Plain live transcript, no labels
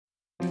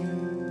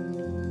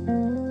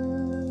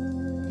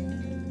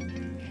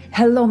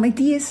Hello, my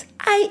dears.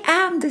 I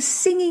am the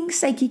singing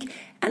psychic,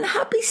 and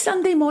happy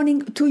Sunday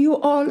morning to you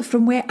all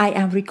from where I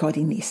am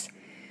recording this.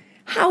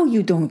 How are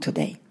you doing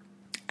today?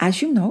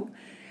 As you know,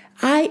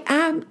 I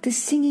am the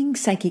singing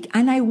psychic,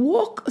 and I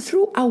walk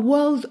through a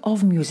world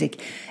of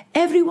music.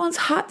 Everyone's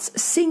heart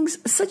sings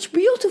such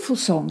beautiful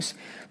songs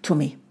to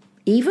me,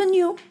 even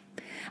you.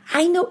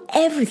 I know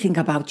everything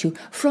about you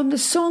from the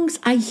songs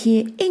I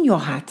hear in your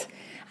heart.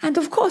 And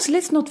of course,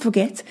 let's not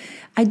forget,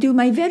 I do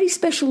my very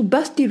special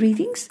birthday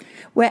readings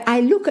where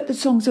I look at the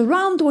songs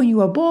around when you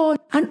were born,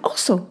 and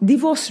also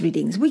divorce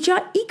readings, which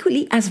are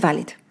equally as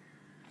valid.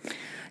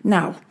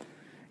 Now,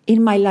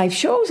 in my live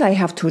shows I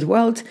have to the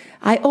world,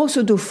 I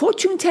also do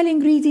fortune-telling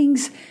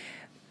readings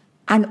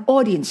and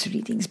audience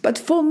readings. But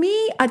for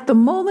me, at the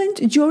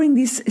moment, during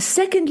this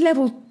second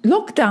level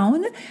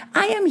lockdown,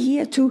 I am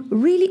here to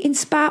really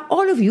inspire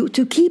all of you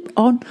to keep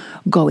on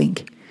going,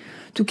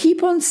 to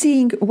keep on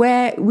seeing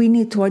where we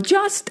need to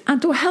adjust,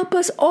 and to help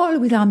us all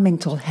with our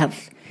mental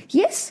health.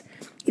 Yes,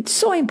 it's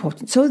so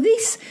important. So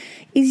this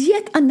is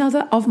yet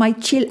another of my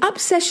chill up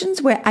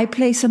sessions where I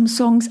play some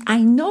songs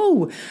I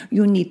know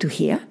you need to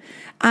hear.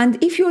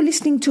 And if you're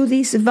listening to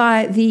this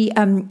via the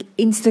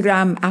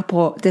Instagram app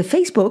or the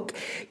Facebook,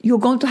 you're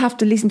going to have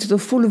to listen to the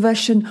full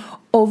version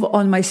over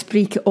on my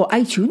Spreaker or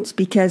iTunes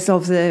because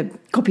of the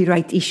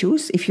copyright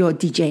issues if you're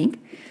DJing.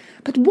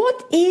 But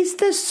what is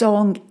the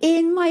song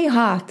in my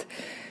heart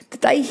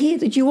that I hear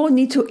that you all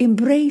need to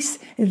embrace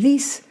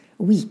this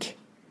week?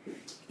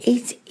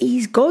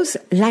 It goes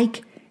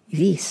like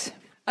this.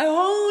 I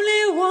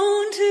only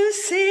want to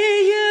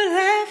see you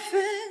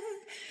laughing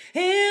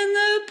in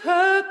the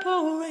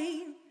purple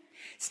rain.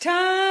 It's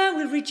time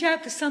we reach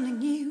out for something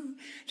new.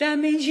 That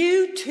means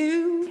you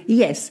too.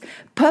 Yes,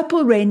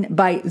 Purple Rain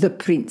by the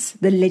Prince,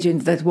 the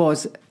legend that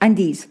was and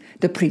is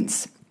the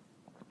Prince.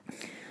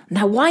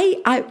 Now, why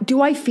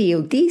do I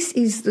feel this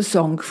is the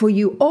song for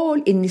you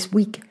all in this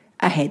week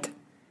ahead?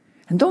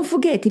 And don't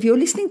forget, if you're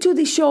listening to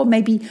this show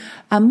maybe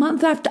a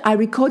month after I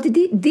recorded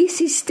it,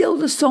 this is still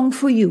the song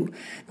for you.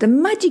 The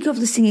magic of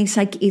the singing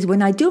psychic is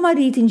when I do my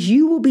readings,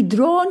 you will be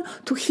drawn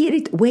to hear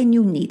it when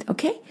you need,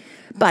 okay?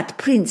 But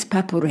Prince,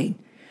 Purple Rain.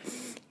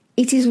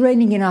 It is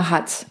raining in our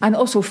hearts, and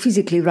also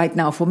physically right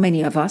now for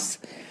many of us,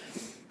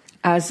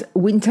 as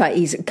winter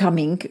is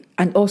coming,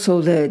 and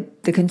also the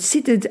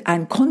considered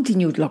and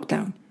continued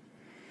lockdown.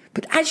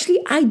 But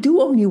actually, I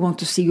do only want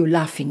to see you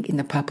laughing in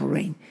the purple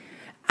rain.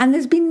 And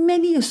there's been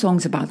many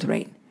songs about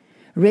rain.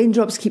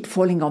 Raindrops keep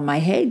falling on my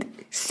head,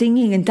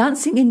 singing and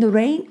dancing in the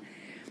rain.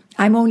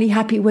 I'm only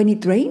happy when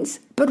it rains.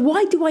 But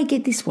why do I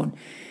get this one?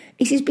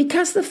 It is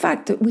because the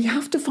fact that we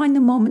have to find the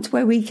moments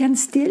where we can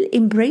still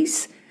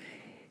embrace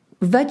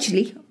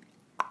virtually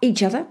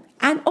each other,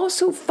 and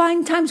also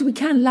find times we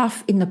can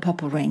laugh in the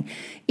purple rain,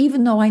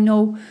 even though I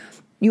know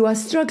you are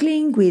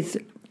struggling with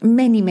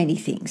many, many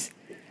things.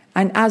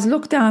 And as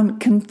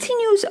lockdown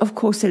continues, of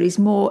course, there is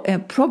more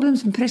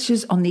problems and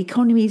pressures on the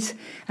economies.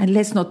 And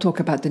let's not talk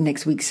about the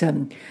next week's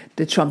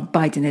the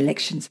Trump-Biden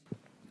elections.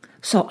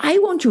 So I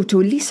want you to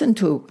listen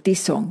to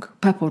this song,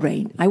 Purple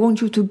Rain. I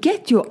want you to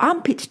get your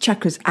armpit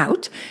chakras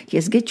out.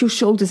 Yes, get your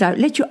shoulders out.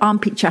 Let your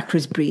armpit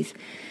chakras breathe.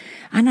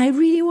 And I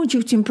really want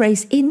you to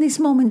embrace in this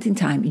moment in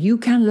time, you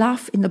can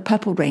laugh in the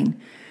purple rain.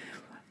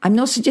 I'm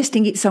not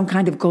suggesting it's some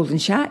kind of golden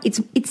shower. It's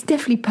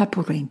definitely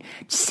purple rain.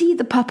 See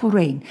the purple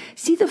rain.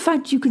 See the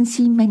fact you can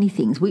see many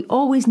things. We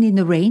always need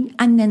the rain,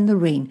 and then the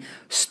rain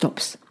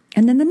stops.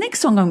 And then the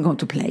next song I'm going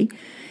to play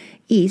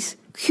is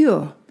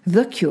Cure,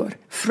 The Cure,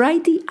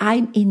 Friday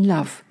I'm in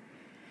Love.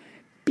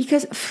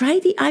 Because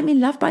Friday I'm in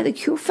Love by The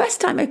Cure,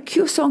 first time a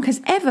Cure song has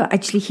ever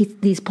actually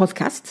hit these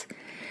podcasts,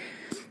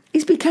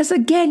 is because,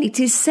 again, it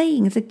is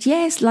saying that,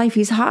 yes, life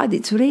is hard,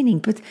 it's raining,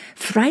 but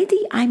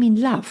Friday I'm in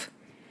love.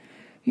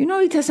 You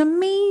know, it has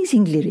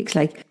amazing lyrics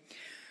like,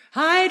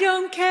 I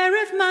don't care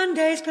if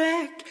Monday's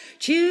black,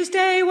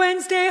 Tuesday,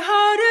 Wednesday,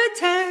 heart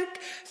attack,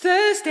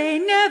 Thursday,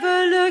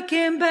 never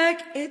looking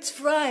back, it's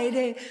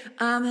Friday,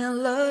 I'm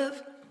in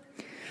love.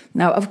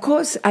 Now, of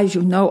course, as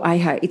you know,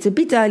 it's a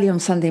bit early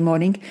on Sunday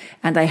morning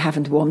and I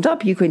haven't warmed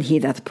up. You can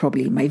hear that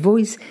probably in my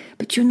voice.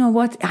 But you know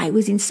what? I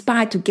was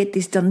inspired to get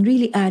this done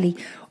really early,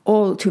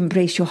 all to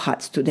embrace your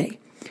hearts today.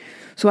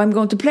 So I'm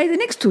going to play the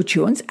next two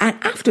tunes, and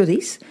after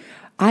this,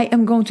 I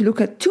am going to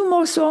look at two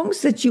more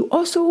songs that you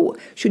also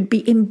should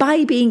be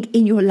imbibing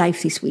in your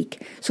life this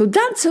week. So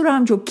dance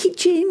around your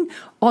kitchen,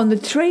 on the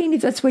train,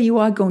 if that's where you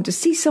are going to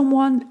see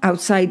someone,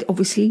 outside,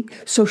 obviously,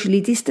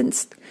 socially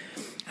distanced.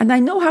 And I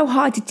know how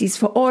hard it is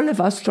for all of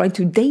us trying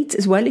to date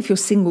as well if you're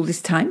single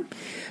this time.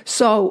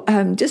 So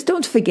just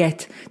don't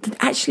forget that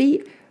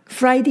actually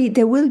Friday,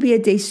 there will be a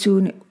day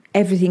soon.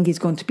 Everything is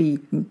going to be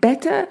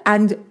better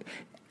and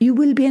you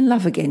will be in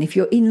love again. If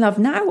you're in love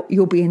now,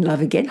 you'll be in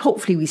love again,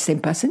 hopefully with the same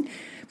person.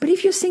 But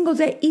if you're single,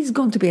 there is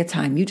going to be a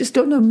time. You just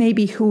don't know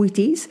maybe who it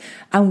is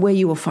and where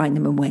you will find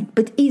them and when.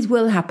 But it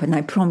will happen,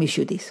 I promise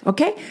you this,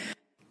 okay?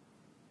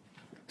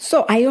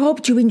 So I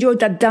hope you enjoyed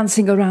that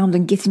dancing around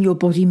and getting your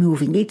body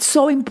moving. It's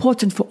so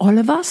important for all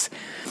of us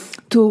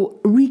to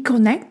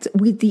reconnect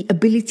with the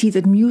ability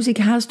that music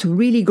has to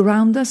really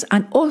ground us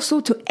and also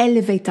to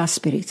elevate our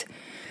spirit.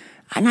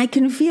 And I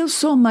can feel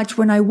so much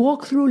when I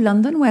walk through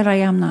London, where I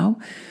am now,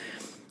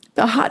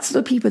 the hearts of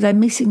the people, they're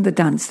missing the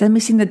dance. They're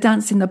missing the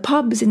dance in the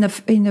pubs, in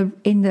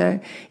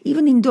the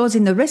even indoors,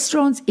 in the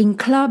restaurants, in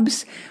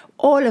clubs,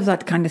 all of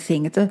that kind of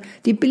thing. The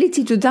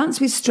ability to dance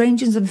with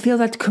strangers and feel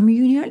that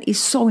communion is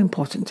so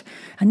important.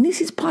 And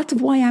this is part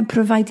of why I'm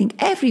providing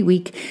every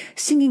week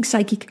Singing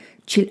Psychic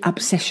Chill Up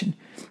session.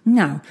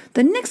 Now,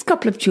 the next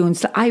couple of tunes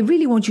that I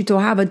really want you to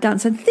have a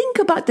dance and think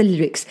about the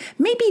lyrics.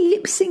 Maybe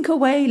lip sync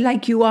away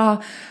like you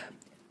are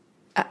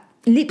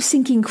lip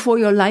syncing for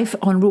your life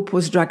on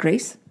RuPaul's Drag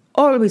Race.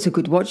 Always a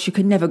good watch. You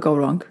can never go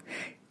wrong.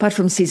 Apart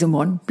from season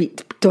 1,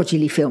 bit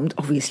dodgily filmed,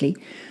 obviously.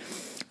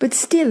 But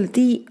still,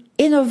 the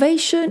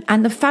innovation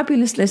and the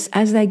fabulousness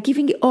as they're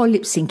giving it all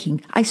lip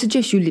syncing, I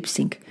suggest you lip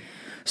sync.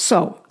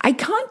 So, I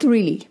can't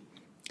really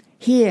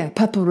hear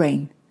Purple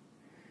Rain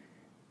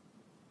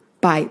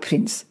by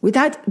Prince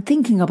without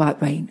thinking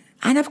about rain.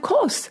 And of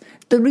course,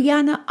 the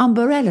Rihanna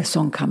Umbrella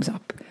song comes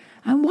up.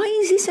 And why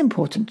is this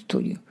important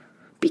to you?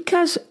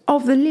 Because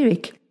of the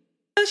lyric.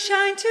 We'll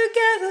shine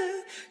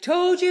together,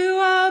 told you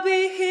I'll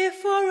be here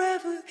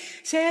forever,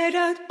 said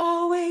I'd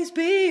always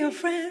be your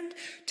friend,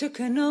 took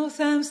an oath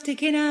I'm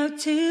sticking out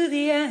to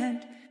the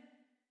end.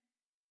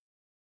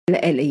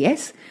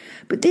 Yes,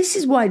 but this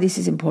is why this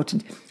is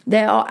important.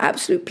 There are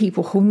absolute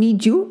people who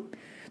need you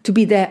to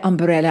be their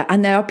umbrella,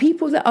 and there are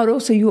people that are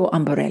also your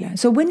umbrella.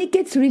 So when it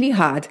gets really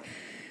hard,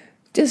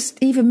 just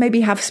even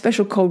maybe have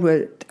special code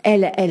word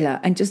Ella,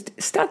 and just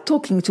start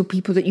talking to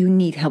people that you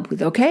need help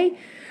with, okay?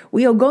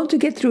 We are going to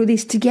get through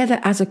this together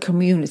as a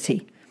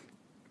community.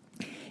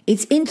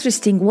 It's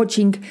interesting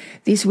watching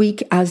this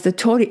week as the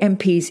Tory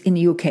MPs in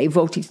the UK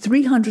voted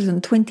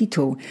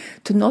 322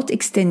 to not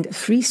extend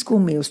free school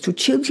meals to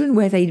children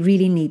where they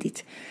really need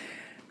it.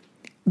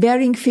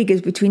 Varying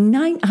figures between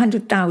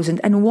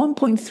 900,000 and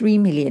 1.3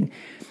 million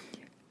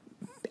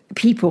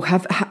people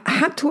have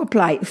had to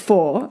apply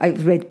for,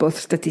 I've read both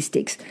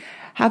statistics,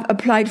 have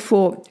applied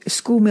for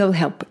school meal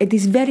help at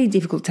this very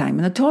difficult time.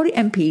 And the Tory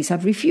MPs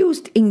have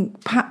refused in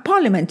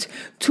Parliament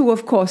to,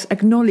 of course,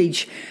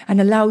 acknowledge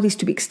and allow this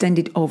to be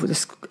extended over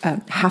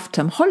the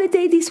half-term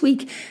holiday this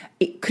week,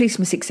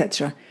 Christmas,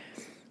 etc.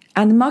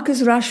 And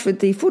Marcus Rashford,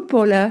 the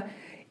footballer,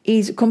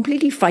 is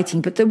completely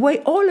fighting. But the way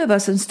all of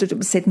us stood up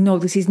and said, no,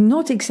 this is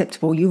not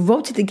acceptable. You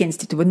voted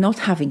against it. We're not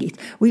having it.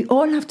 We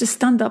all have to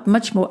stand up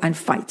much more and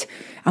fight.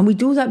 And we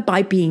do that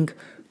by being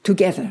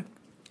together.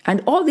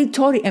 And all the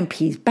Tory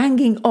MPs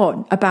banging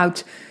on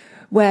about,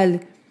 well,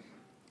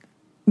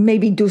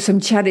 maybe do some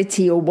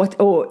charity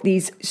or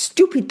these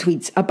stupid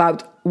tweets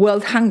about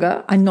world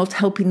hunger and not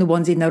helping the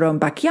ones in their own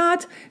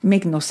backyard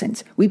make no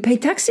sense. We pay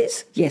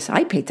taxes. Yes,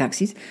 I pay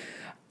taxes.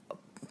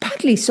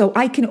 Partly so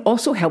I can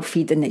also help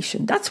feed the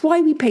nation. That's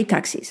why we pay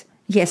taxes.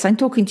 Yes, I'm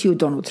talking to you,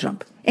 Donald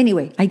Trump.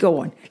 Anyway, I go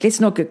on.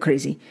 Let's not get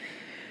crazy.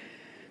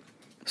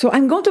 So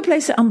I'm going to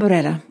place the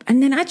umbrella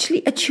and then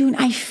actually a tune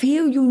I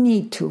feel you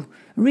need to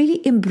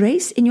really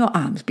embrace in your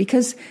arms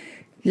because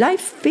life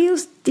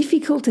feels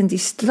difficult and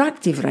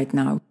destructive right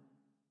now.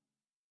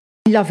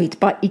 Love It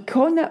by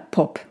Icona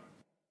Pop.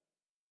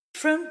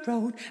 Front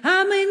road,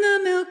 I'm in the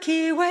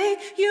Milky Way.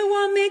 You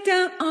want me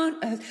down on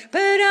Earth, but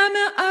I'm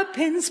up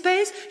in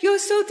space. You're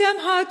so damn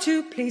hard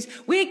to please.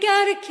 We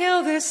gotta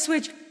kill this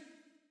switch.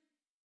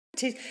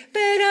 But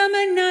I'm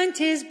a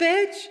 90s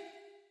bitch.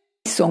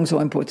 This song's so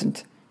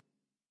important.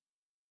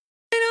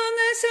 And on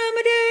that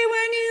summer day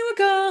when you were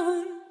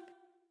gone.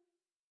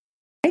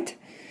 Right?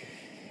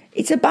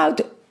 It's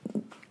about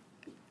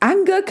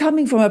anger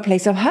coming from a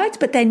place of hurt,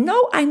 but then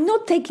no, I'm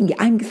not taking it.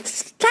 I'm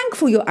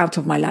thankful you're out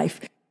of my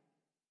life.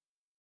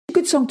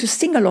 Good song to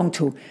sing along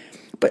to,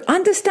 but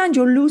understand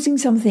you're losing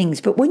some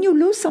things. But when you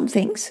lose some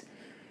things,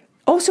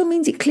 also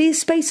means it clears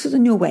space for the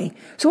new way.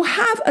 So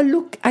have a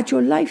look at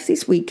your life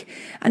this week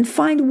and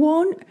find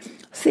one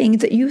thing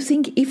that you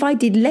think, if I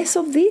did less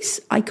of this,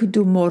 I could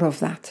do more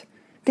of that.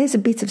 There's a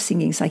bit of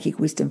singing psychic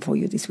wisdom for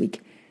you this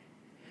week.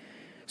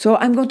 So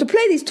I'm going to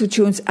play these two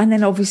tunes and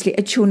then obviously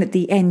a tune at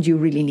the end you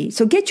really need.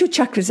 So get your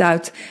chakras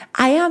out.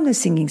 I am the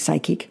singing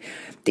psychic.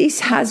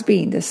 This has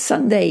been the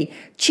Sunday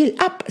Chill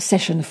Up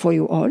session for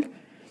you all.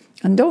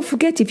 And don't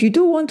forget, if you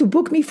do want to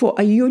book me for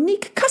a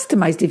unique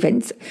customized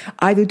event,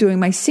 either during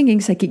my singing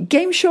psychic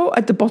game show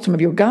at the bottom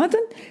of your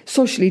garden,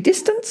 socially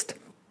distanced,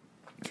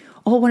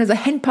 or one of the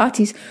hen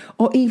parties,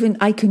 or even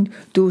I can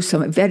do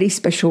some very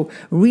special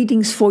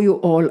readings for you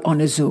all on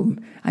a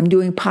Zoom. I'm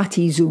doing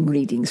party Zoom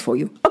readings for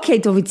you. Okay,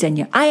 do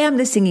widzenia. I am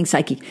the singing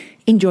psychic.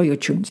 Enjoy your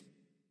tunes.